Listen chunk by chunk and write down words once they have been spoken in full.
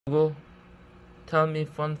Google, tell me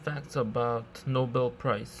fun facts about Nobel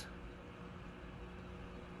Prize.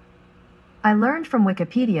 I learned from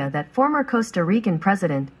Wikipedia that former Costa Rican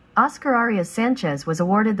president, Oscar Arias Sanchez, was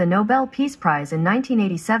awarded the Nobel Peace Prize in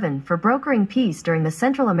 1987 for brokering peace during the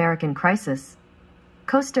Central American crisis.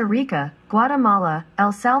 Costa Rica, Guatemala,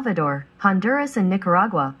 El Salvador, Honduras and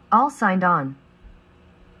Nicaragua all signed on.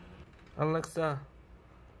 Alexa,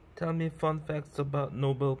 tell me fun facts about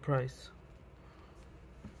Nobel Prize.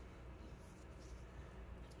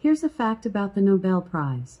 Here's a fact about the Nobel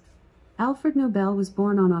Prize. Alfred Nobel was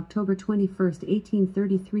born on October 21,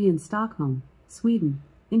 1833 in Stockholm, Sweden,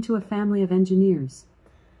 into a family of engineers.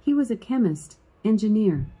 He was a chemist,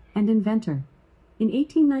 engineer, and inventor. In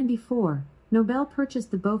 1894, Nobel purchased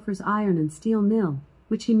the Bofors iron and steel mill,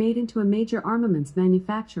 which he made into a major armaments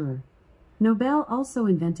manufacturer. Nobel also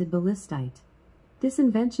invented ballistite. This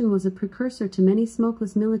invention was a precursor to many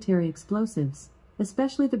smokeless military explosives,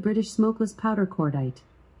 especially the British smokeless powder cordite.